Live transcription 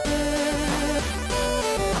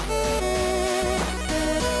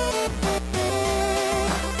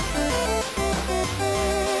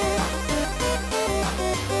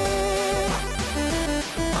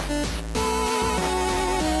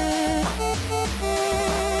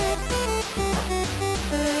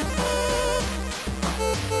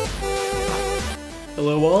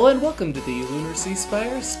Hello all and welcome to the Lunar Sea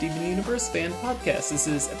Spire Steven Universe fan podcast. This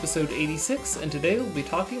is episode 86 and today we'll be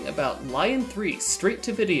talking about Lion 3 straight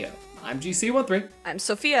to video. I'm GC13. I'm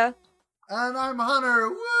Sophia. And I'm Hunter.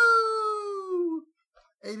 Woo!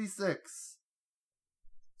 86.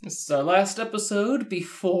 This is our last episode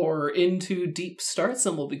before Into Deep starts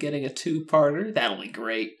and we'll be getting a two-parter. That'll be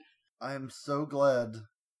great. I am so glad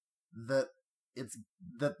that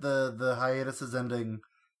the hiatus is ending.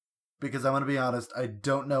 Because I'm going to be honest, I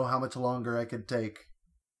don't know how much longer I could take.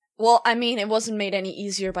 Well, I mean, it wasn't made any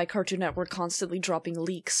easier by Cartoon Network constantly dropping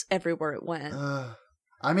leaks everywhere it went.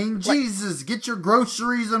 Jesus, get your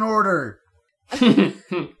groceries in order!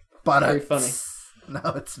 But Very funny.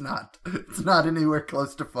 No, it's not. It's not anywhere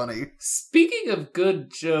close to funny. Speaking of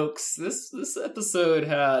good jokes, this episode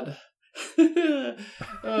had...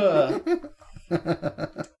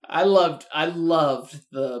 I loved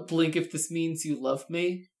the blink if this means you love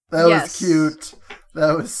me. That Yes. was cute.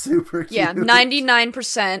 That was super cute. Yeah,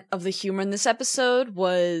 99% of the humor in this episode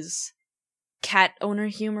was cat owner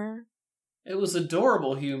humor. It was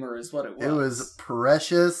adorable humor is what it was. It was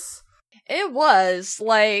precious. It was,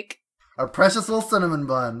 like... Our precious little cinnamon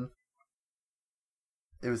bun.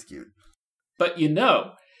 It was cute. But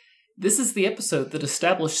this is the episode that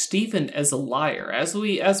established Steven as a liar. As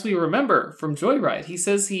we remember from Joyride, he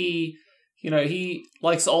says he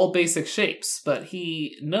likes all basic shapes, but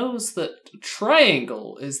he knows that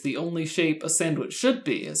triangle is the only shape a sandwich should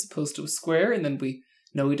be, as opposed to a square, and then we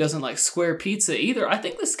know he doesn't like square pizza either. I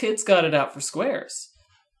think this kid's got it out for squares.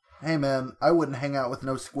 Hey man, I wouldn't hang out with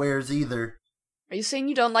no squares either. Are you saying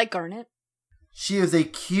you don't like Garnet? She is a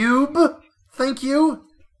cube? Thank you?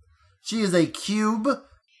 She is a cube?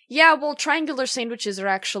 Yeah, well, triangular sandwiches are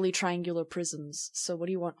actually triangular prisms, so what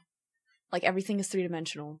do you want? Like, everything is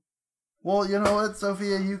three-dimensional. Well, you know what,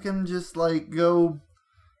 Sophia? You can just, go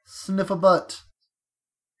sniff a butt.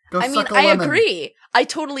 Go suck a I lemon. agree. I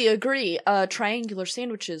totally agree. Triangular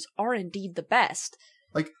sandwiches are indeed the best.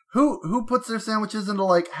 Who puts their sandwiches into,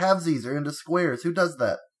 halvesies or into squares? Who does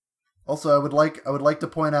that? Also, I would like to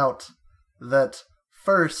point out that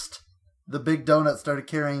first, the Big Donut started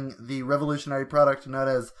carrying the revolutionary product known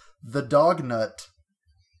as the Dog Nut,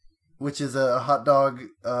 which is a hot dog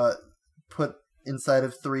put inside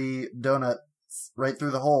of 3 donuts right through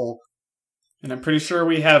the hole. And I'm pretty sure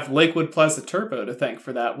we have Lakewood Plaza Turbo to thank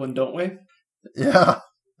for that one, don't we? Yeah.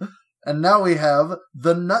 And now we have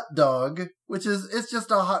the Nut Dog, it's just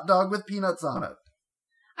a hot dog with peanuts on it.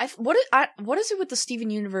 What is it with the Steven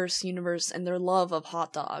Universe and their love of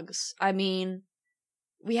hot dogs? I mean,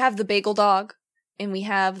 we have the bagel dog, and we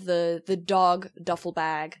have the dog duffel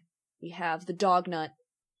bag. We have the dog nut.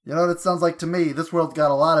 You know what it sounds like to me? This world's got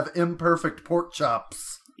a lot of imperfect pork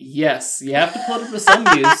chops. Yes, you have to put them to some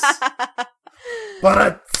use.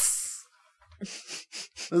 But this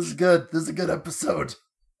is good. This is a good episode.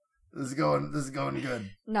 This is going good.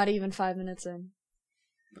 Not even 5 minutes in.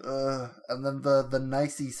 And then the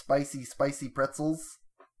nicey, spicy pretzels.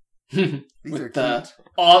 These are cute.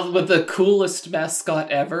 With the coolest mascot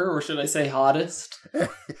ever, or should I say hottest?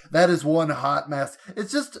 That is one hot mess.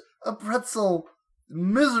 It's just a pretzel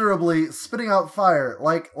miserably spitting out fire,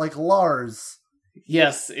 like Lars.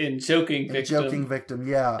 Yes, in Joking Victim. Joking Victim,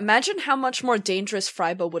 yeah. Imagine how much more dangerous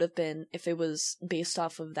Frybo would have been if it was based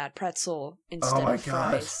off of that pretzel instead of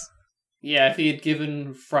fries. Yeah, if he had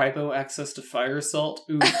given Frybo access to fire salt,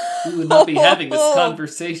 we would not be having this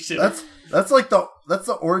conversation. That's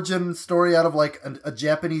the origin story out of a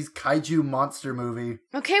Japanese kaiju monster movie.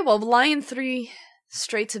 Okay, well, Lion 3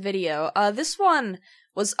 straight to video. This one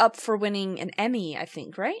was up for winning an Emmy, I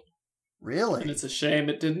think, right? Really? And it's a shame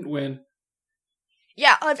it didn't win.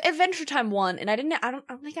 Yeah, Adventure Time won, and I don't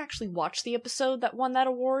think I actually watched the episode that won that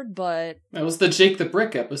award, but That was the Jake the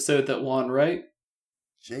Brick episode that won, right?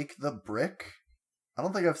 Jake the Brick? I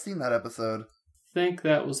don't think I've seen that episode. I think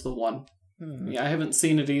that was the one. Yeah, I haven't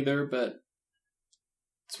seen it either, but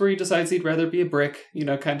it's where he decides he'd rather be a brick.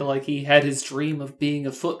 Kind of like he had his dream of being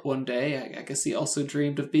a foot one day. I guess he also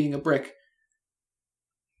dreamed of being a brick.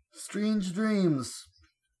 Strange dreams.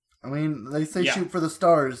 I mean, they say Yeah. shoot for the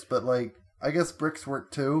stars, but I guess bricks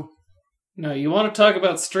work too. No, you want to talk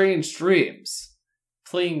about strange dreams.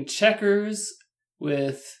 Playing checkers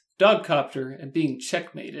with Dogcopter and being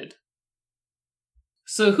checkmated.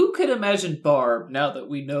 So who could imagine Barb, now that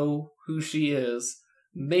we know who she is,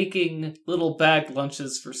 making little bag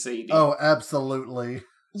lunches for Sadie? Oh, absolutely.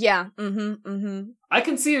 yeah, I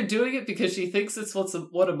can see her doing it because she thinks it's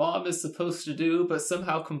what a mom is supposed to do, but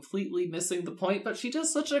somehow completely missing the point. But she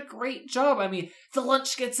does such a great job. I mean, the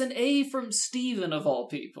lunch gets an A from Steven, of all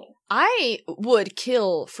people. I would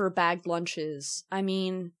kill for bagged lunches. I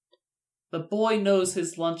mean, The boy knows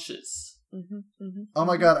his lunches. Oh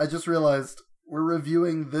my god, I just realized we're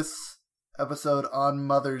reviewing this episode on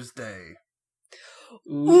Mother's Day.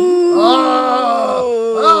 Ooh.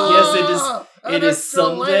 Oh! Yes, it is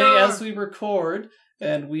Sunday layer. as we record,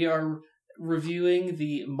 and we are reviewing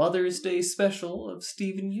the Mother's Day special of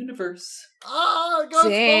Steven Universe. Ah, it goes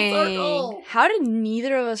full circle. How did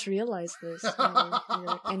neither of us realize this?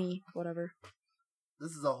 Whatever.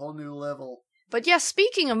 This is a whole new level. But yeah,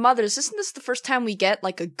 speaking of mothers, isn't this the first time we get,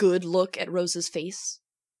 like, a good look at Rose's face?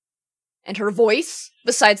 And her voice,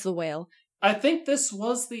 besides the whale. I think this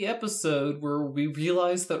was the episode where we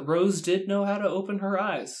realized that Rose did know how to open her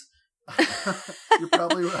eyes. You're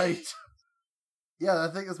probably right. Yeah,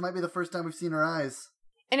 I think this might be the first time we've seen her eyes.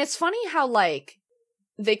 And it's funny how, like,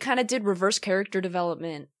 they kind of did reverse character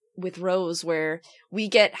development with Rose, where we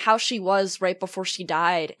get how she was right before she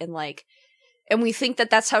died, and, like, and we think that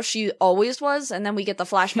that's how she always was, and then we get the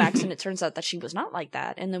flashbacks, and it turns out that she was not like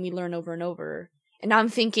that, and then we learn over and over. And I'm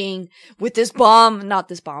thinking, with this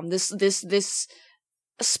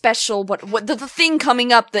special, the thing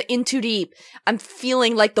coming up, the In Too Deep, I'm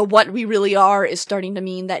feeling like the what we really are is starting to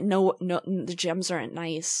mean that no, the gems aren't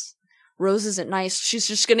nice. Rose isn't nice. She's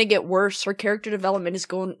just gonna get worse. Her character development is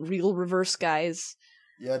going real reverse, guys.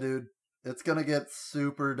 Yeah, dude. It's gonna get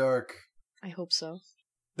super dark. I hope so.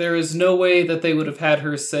 There is no way that they would have had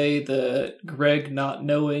her say that Greg not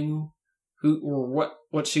knowing who or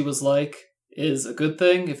what she was like is a good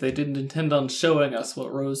thing if they didn't intend on showing us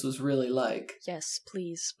what Rose was really like. Yes,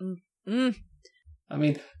 please. I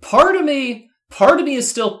mean, part of me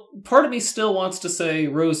still wants to say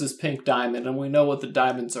Rose is Pink Diamond, and we know what the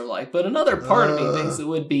diamonds are like. But another part of me thinks it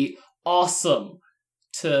would be awesome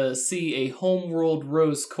to see a homeworld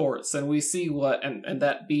Rose Quartz, and we see what, and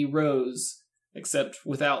that be Rose, except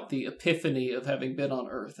without the epiphany of having been on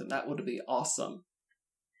Earth, and that would be awesome.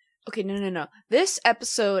 Okay, no. This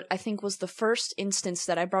episode, I think, was the first instance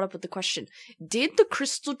that I brought up with the question, did the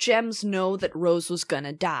crystal gems know that Rose was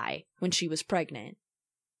gonna die when she was pregnant?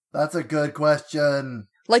 That's a good question.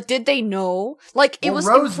 Like, did they know? Like, it was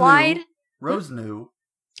Rose implied... knew. Rose knew.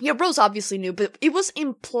 Yeah, Rose obviously knew, but it was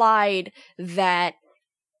implied that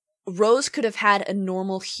Rose could have had a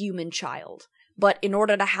normal human child. But in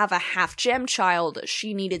order to have a half-gem child,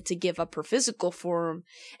 she needed to give up her physical form.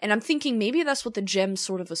 And I'm thinking maybe that's what the gems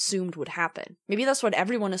sort of assumed would happen. Maybe that's what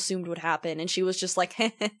everyone assumed would happen. And she was just like,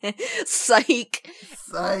 psych.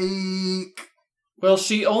 Psych. Well,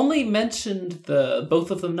 she only mentioned both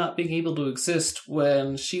of them not being able to exist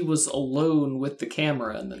when she was alone with the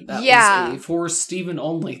camera. And that was a for Steven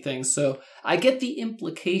only thing. So I get the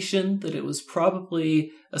implication that it was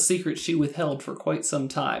probably a secret she withheld for quite some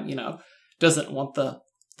time, Doesn't want the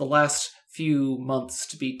last few months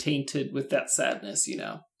to be tainted with that sadness,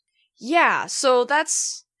 Yeah, so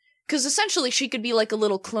that's... Because essentially she could be like a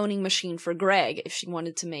little cloning machine for Greg if she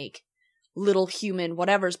wanted to make little human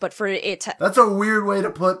whatevers, but for it to... That's a weird way to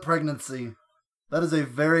put pregnancy. That is a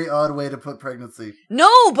very odd way to put pregnancy.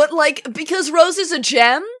 No, but like, because Rose is a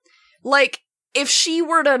gem, like, if she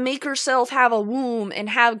were to make herself have a womb and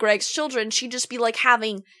have Greg's children, she'd just be like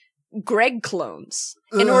having Greg clones.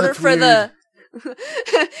 In order for the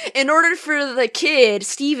kid,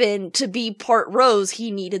 Steven, to be part Rose,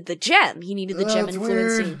 he needed the gem. He needed the gem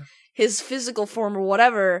influencing weird. His physical form or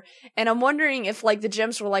whatever. And I'm wondering if, like, the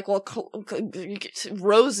gems were like, well,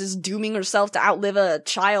 Rose is dooming herself to outlive a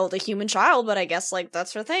human child, but I guess, like,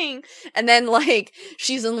 that's her thing. And then, like,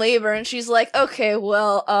 she's in labor and she's like, okay,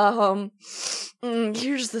 well,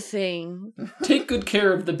 here's the thing. Take good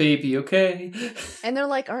care of the baby, okay? And they're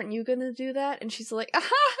like, aren't you gonna do that? And she's like,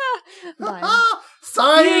 ah, bye.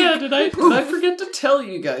 Psych! Yeah, did I forget to tell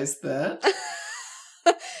you guys that?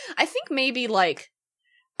 I think maybe, like,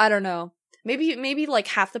 I don't know. Maybe like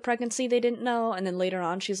half the pregnancy they didn't know, and then later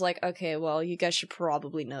on she's like, okay, well, you guys should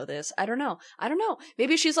probably know this. I don't know.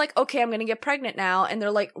 Maybe she's like, okay, I'm gonna get pregnant now, and they're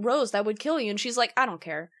like, Rose, that would kill you, and she's like, I don't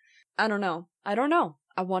care. I don't know. I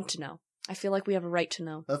want to know. I feel like we have a right to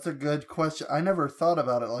know. That's a good question. I never thought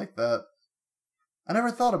about it like that. I never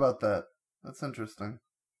thought about that. That's interesting.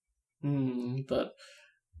 But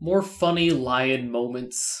more funny lion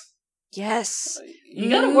moments. Yes. You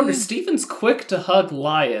gotta wonder, Steven's quick to hug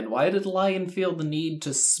Lion. Why did Lion feel the need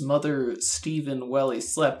to smother Steven while he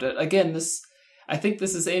slept? Again, I think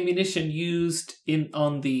this is ammunition used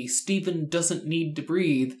on the Steven doesn't need to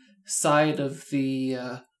breathe side of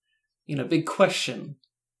the, big question.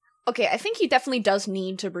 Okay, I think he definitely does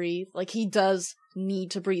need to breathe. Like, he does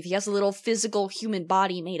need to breathe. He has a little physical human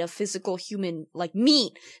body made of physical human, like,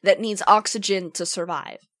 meat that needs oxygen to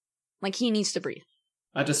survive. Like, he needs to breathe.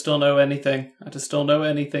 I just don't know anything. I just don't know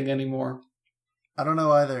anything anymore. I don't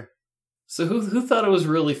know either. So who thought it was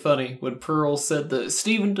really funny when Pearl said that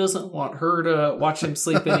Steven doesn't want her to watch him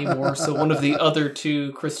sleep anymore, so one of the other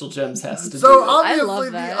two crystal gems has to do So it. obviously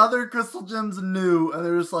the that. other crystal gems knew, and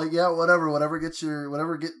they're just like, yeah, whatever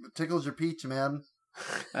tickles your peach, man.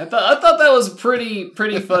 I thought that was pretty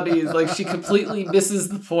funny. Like, she completely misses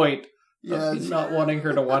the point Yeah, of not wanting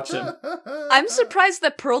her to watch him. I'm surprised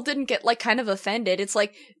that Pearl didn't get, like, kind of offended. It's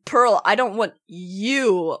like, Pearl, I don't want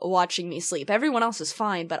you watching me sleep. Everyone else is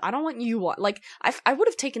fine, but I don't want you like, I would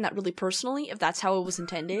have taken that really personally if that's how it was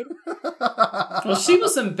intended. Well, she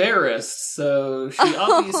was embarrassed, so she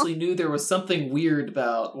obviously knew there was something weird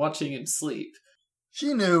about watching him sleep.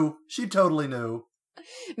 She knew. She totally knew.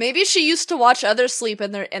 Maybe she used to watch others sleep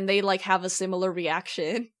and they, like, have a similar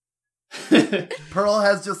reaction. Pearl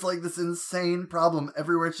has just like this insane problem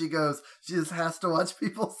everywhere she goes. She just has to watch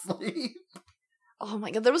people sleep. Oh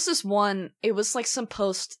my god, there was this one, it was like some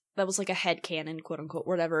post that was like a headcanon, quote unquote,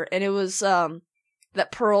 whatever, and it was that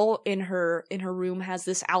Pearl in her room has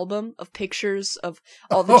this album of pictures of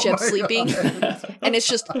all the gems sleeping, and it's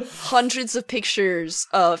just hundreds of pictures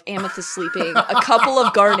of Amethyst sleeping, a couple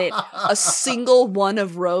of Garnet, a single one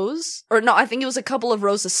of Rose, or no, I think it was a couple of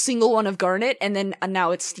Rose, a single one of Garnet, and then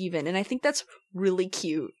now it's Steven, and I think that's really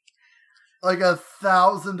cute. Like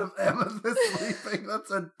 1,000 of Amethyst sleeping. That's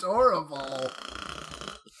adorable.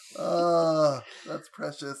 That's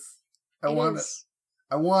precious. I want it.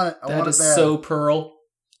 I want it. I want it bad. That is so Pearl.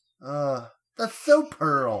 That's so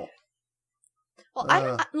Pearl. Well,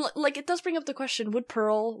 I like, it does bring up the question, would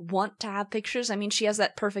Pearl want to have pictures? I mean, she has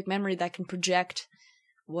that perfect memory that can project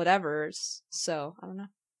whatever's, so, I don't know.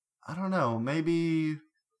 I don't know. Maybe...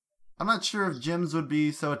 I'm not sure if gems would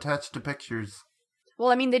be so attached to pictures.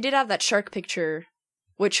 Well, I mean, they did have that shark picture,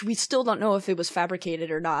 which we still don't know if it was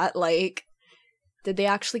fabricated or not. Like, did they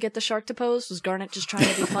actually get the shark to pose? Was Garnet just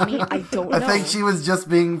trying to be funny? I don't know. I think she was just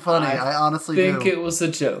being funny. I honestly think do. it was a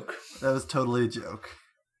joke. That was totally a joke.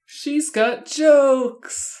 She's got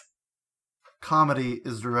jokes. Comedy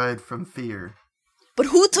is derived from fear. But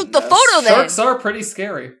who took the photo then? Sharks are pretty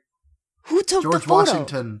scary. Who took the George photo?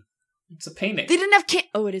 Washington. It's a painting. They didn't have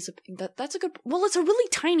oh, it is that's a good... Well, it's a really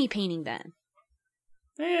tiny painting then.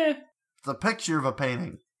 It's a picture of a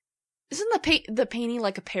painting. Isn't the painting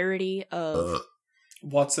like a parody of...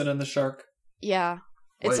 Watson and the Shark. Yeah.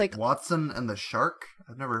 It's Wait, like... Watson and the Shark?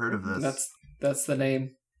 I've never heard of this. That's the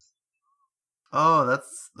name. Oh,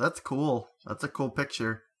 that's cool. That's a cool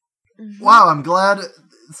picture. Mm-hmm. Wow, I'm glad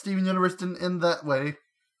Steven Universe didn't end that way.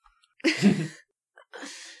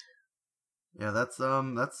 Yeah, that's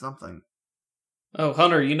something. Oh,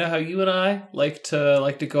 Hunter, you know how you and I like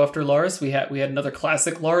to go after Lars? We had another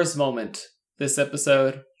classic Lars moment this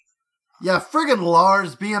episode. Yeah, friggin'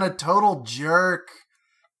 Lars being a total jerk.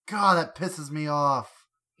 God, that pisses me off.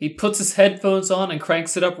 He puts his headphones on and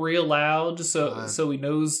cranks it up real loud so he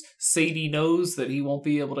knows Sadie knows that he won't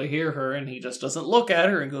be able to hear her, and he just doesn't look at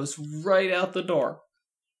her and goes right out the door.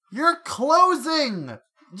 You're closing!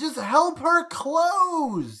 Just help her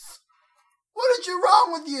close! What is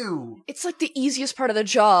wrong with you? It's like the easiest part of the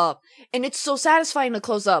job, and it's so satisfying to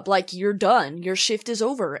close up. Like, you're done. Your shift is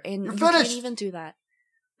over, and You're you finished. can't even do that.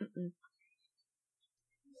 Mm-mm.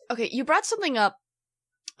 Okay, you brought something up,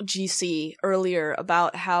 GC, earlier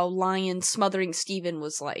about how Lion smothering Steven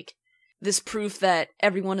was like this proof that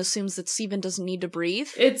everyone assumes that Steven doesn't need to breathe.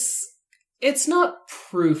 It's not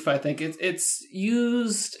proof, I think. It's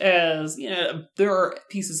used as, there are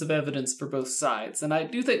pieces of evidence for both sides, and I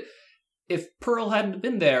do think if Pearl hadn't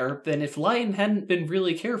been there, then if Lion hadn't been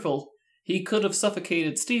really careful, he could have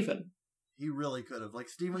suffocated Steven. He really could have. Like,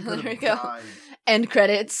 Steven could There have we go. died. End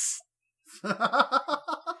credits.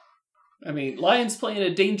 I mean, Lion's playing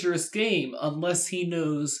a dangerous game unless he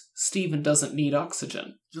knows Steven doesn't need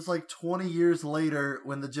oxygen. Just like 20 years later,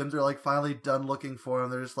 when the gems are like finally done looking for him,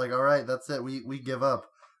 they're just like, all right, that's it. We give up.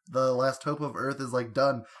 The last hope of Earth is like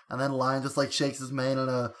done. And then Lion just like shakes his mane and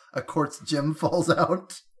a quartz gem falls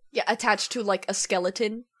out. Yeah, attached to like a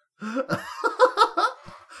skeleton.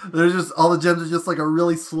 There's just, all the gems are just like a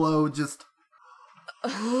really slow, just...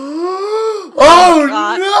 Oh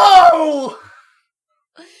no!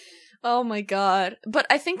 Oh my god. But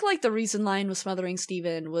I think like the reason Lion was smothering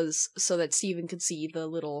Steven was so that Steven could see the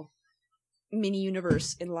little mini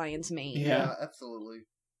universe in Lion's mane. Yeah. Absolutely.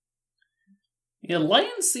 Yeah,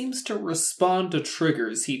 Lion seems to respond to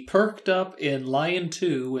triggers. He perked up in Lion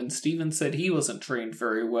 2 when Steven said he wasn't trained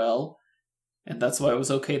very well, and that's why it was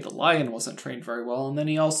okay that Lion wasn't trained very well, and then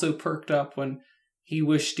he also perked up when he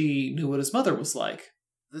wished he knew what his mother was like.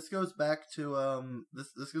 This goes back to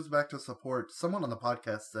this goes back to support. Someone on the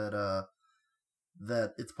podcast said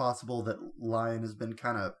that it's possible that Lion has been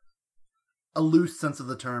kind of a loose sense of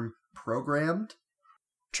the term programmed.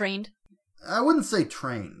 Trained I wouldn't say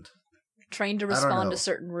trained. to know. respond to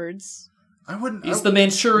certain words. I wouldn't. He's the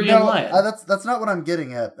Manchurian lion. That's not what I'm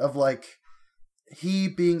getting at. Of like, he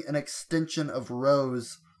being an extension of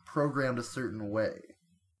Rose programmed a certain way.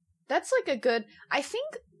 That's like a good... I think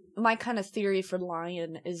my kind of theory for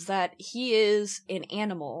Lion is that he is an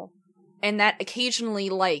animal, and that occasionally,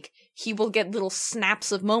 like, he will get little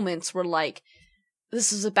snaps of moments where, like,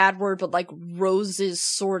 this is a bad word, but, like, Rose's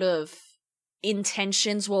sort of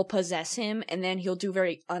intentions will possess him, and then he'll do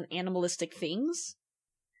very unanimalistic things.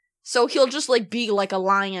 So he'll just, like, be like a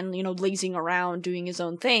lion, you know, lazing around, doing his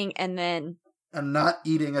own thing, and then... And not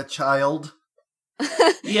eating a child.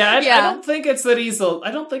 Yeah, I don't think it's that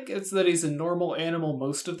he's a normal animal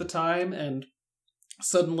most of the time and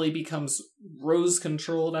suddenly becomes Rose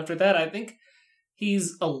controlled after that. I think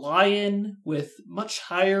he's a lion with much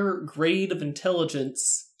higher grade of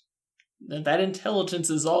intelligence. And that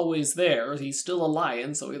intelligence is always there. He's still a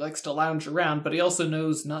lion, so he likes to lounge around, but he also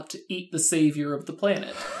knows not to eat the savior of the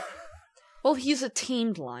planet. Well, he's a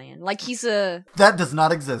tamed lion. Like, he's a... That does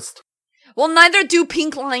not exist. Well, neither do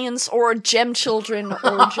pink lions or gem children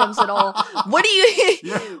or gems at all. What do you...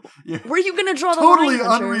 Yeah. Where are you gonna draw the Totally line,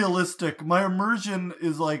 Hunter? unrealistic. My immersion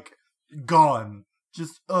is like gone.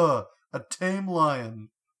 Just a tame lion.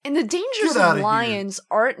 And the dangers Get outta of here. lions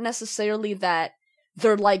aren't necessarily that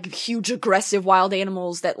they're like huge aggressive wild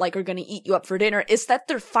animals that like are gonna eat you up for dinner. It's that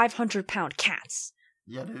they're 500-pound cats.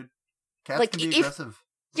 Yeah, dude. Cats Like, can be if- aggressive.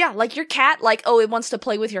 Yeah, like your cat, like, oh, it wants to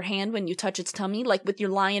play with your hand when you touch its tummy. Like with your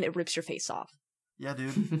lion, it rips your face off. Yeah,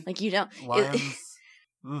 dude. Like, you don't... Lions.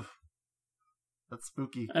 Oof. That's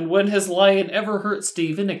spooky. And when has Lion ever hurt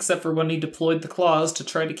Steven, except for when he deployed the claws to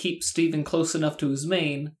try to keep Steven close enough to his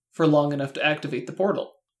mane for long enough to activate the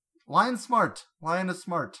portal? Lion's smart. Lion is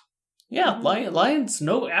smart. Yeah, Lion's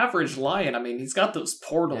no average lion. I mean, he's got those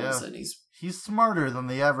portals, Yeah. and He's smarter than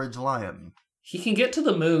the average lion. he can get to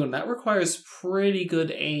the moon. That requires pretty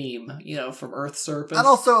good aim, from Earth's surface. And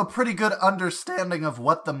also a pretty good understanding of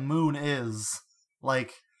what the moon is.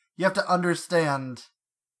 Like, you have to understand...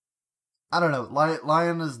 I don't know.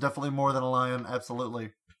 Lion is definitely more than a lion,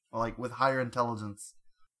 absolutely. Like, with higher intelligence.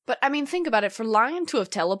 But, I mean, think about it. For Lion to have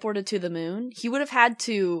teleported to the moon, he would have had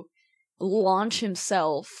to launch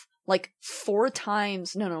himself, like, 4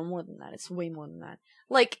 times... No, more than that. It's way more than that.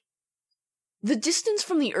 Like, the distance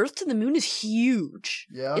from the Earth to the moon is huge.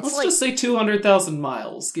 Yeah. It's Let's just say 200,000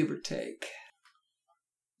 miles, give or take.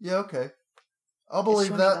 Yeah, okay. I'll It's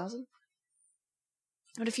believe that. 20,000?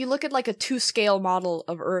 But if you look at, like, a 2-scale model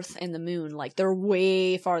of Earth and the moon, like, they're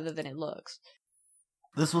way farther than it looks.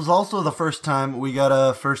 This was also the first time we got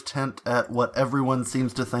a first hint at what everyone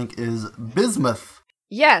seems to think is bismuth.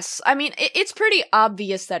 Yes, I mean, it's pretty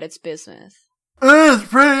obvious that it's bismuth. It's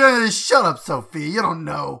pretty... shut up, Sophie. You don't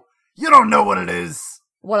know. You don't know what it is.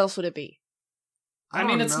 What else would it be? I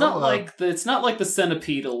mean, it's not like the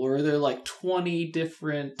centipedal where there are like 20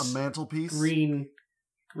 different a mantelpiece.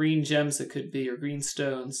 green gems it could be, or green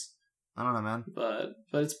stones. I don't know, man. But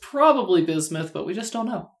it's probably bismuth, but we just don't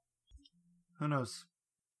know. Who knows?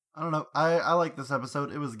 I don't know. I like this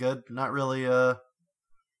episode. It was good. Not really.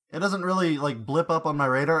 It doesn't really like blip up on my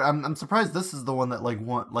radar. I'm surprised this is the one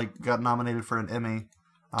that got nominated for an Emmy.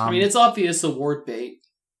 I mean, it's obvious award bait.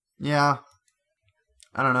 Yeah.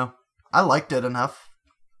 I don't know. I liked it enough.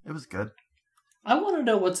 It was good. I want to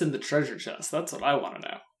know what's in the treasure chest. That's what I want to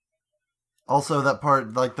know. Also, that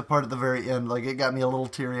part, like the part at the very end, like it got me a little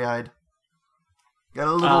teary-eyed. Got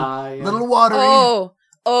a little watery.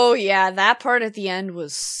 Oh yeah, that part at the end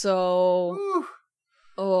was so... Ooh.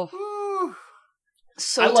 Oh.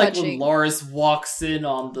 So I like touching. when Lars walks in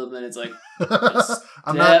on them and it's like,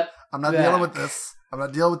 I'm not back. dealing with this. I'm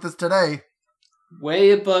not dealing with this today.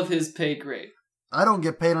 Way above his pay grade. I don't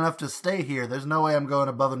get paid enough to stay here. There's no way I'm going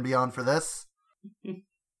above and beyond for this.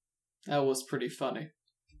 That was pretty funny.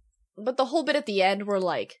 But the whole bit at the end where,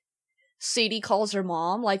 like, Sadie calls her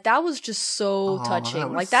mom, like, that was just so touching. That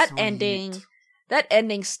was Like, that sweet.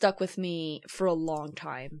 ending stuck with me for a long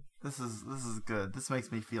time. This is good. This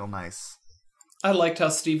makes me feel nice. I liked how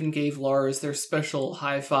Steven gave Lars their special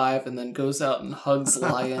high five and then goes out and hugs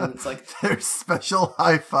Lion. It's like, Their special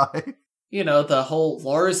high five. the whole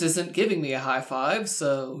Lars isn't giving me a high five,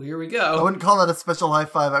 so here we I go. wouldn't call that a special high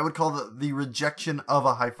five. I would call the rejection of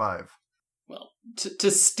a high five. Well, to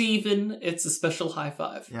Steven, it's a special high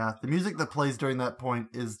five. Yeah, the music that plays during that point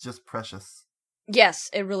is just precious. Yes,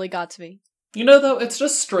 it really got to me. Though, it's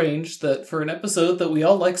just strange that for an episode that we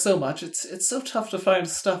all like so much, it's so tough to find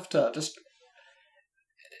stuff to just...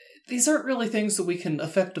 These aren't really things that we can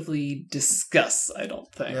effectively discuss, I don't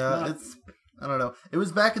think. Yeah, I don't know. It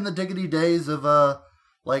was back in the diggity days of,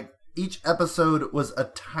 each episode was a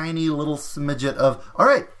tiny little smidget of, all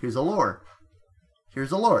right, here's a lore.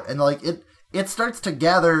 Here's a lore. And like it starts to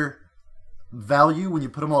gather value when you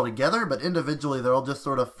put them all together, but individually they're all just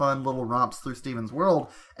sort of fun little romps through Steven's world,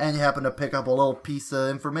 and you happen to pick up a little piece of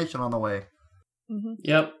information on the way. Mm-hmm.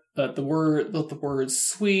 Yep. But the words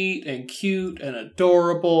sweet and cute and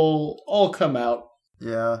adorable all come out.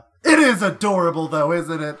 Yeah. It is adorable though,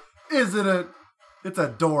 isn't it? Isn't it? It's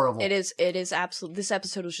adorable. It is absolutely. This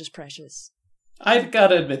episode was just precious. I've got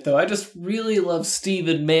to admit though, I just really love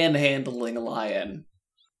Steven manhandling Lion.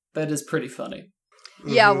 That is pretty funny.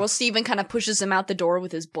 Yeah, well, Steven kind of pushes him out the door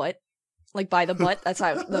with his butt. Like, by the butt. That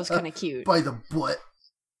was kind of cute. By the butt.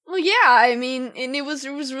 Well, yeah, I mean, and it was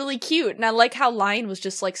really cute. And I like how Lion was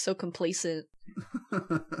just, like, so complacent.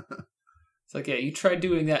 It's like, yeah, you try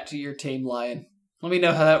doing that to your tame lion. Let me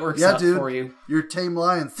know how that works out for you. Your tame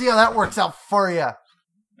lion. See how that works out for you.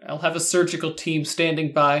 I'll have a surgical team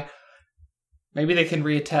standing by. Maybe they can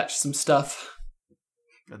reattach some stuff.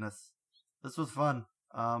 Goodness. This was fun.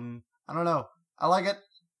 I don't know. I like it.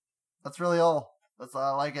 That's really all.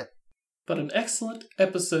 I like it. But an excellent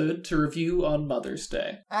episode to review on Mother's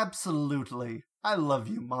Day. Absolutely. I love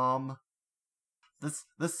you, Mom.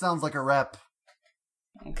 This sounds like a wrap.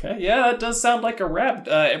 Okay, yeah, that does sound like a wrap.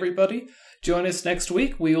 Everybody, join us next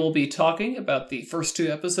week. We will be talking about the first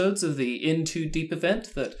 2 episodes of the Into Deep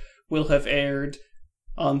event that will have aired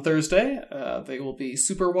on Thursday. They will be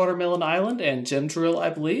Super Watermelon Island and Gem Drill, I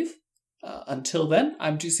believe. Until then,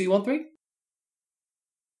 I'm GC13.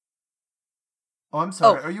 Oh, I'm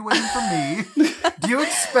sorry. Are you waiting for me? Do you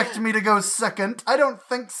expect me to go second? I don't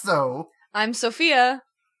think so. I'm Sophia.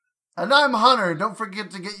 And I'm Hunter. Don't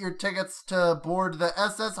forget to get your tickets to board the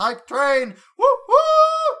SS Hype Train. Whoop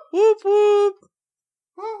whoop! Whoop whoop!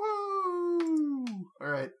 Woo-hoo!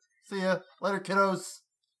 Alright. See ya. Later, kiddos.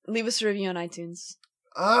 Leave us a review on iTunes.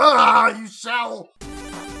 You shall!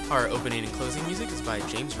 Our opening and closing music is by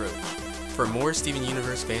James Roach. For more Steven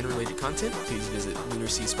Universe fan-related content, please visit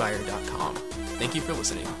LunarSeaSpire.com. Thank you for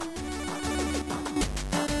listening.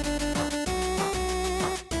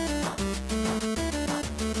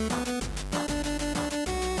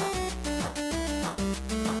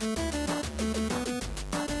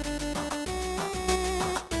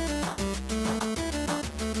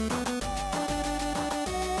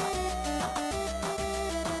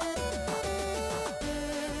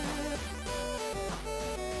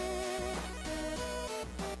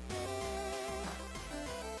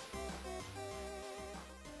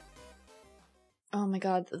 Oh my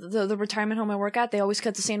god, the retirement home I work at, they always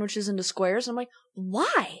cut the sandwiches into squares. I'm like,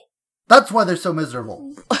 why? That's why they're so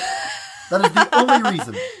miserable. That is the only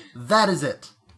reason. That is it.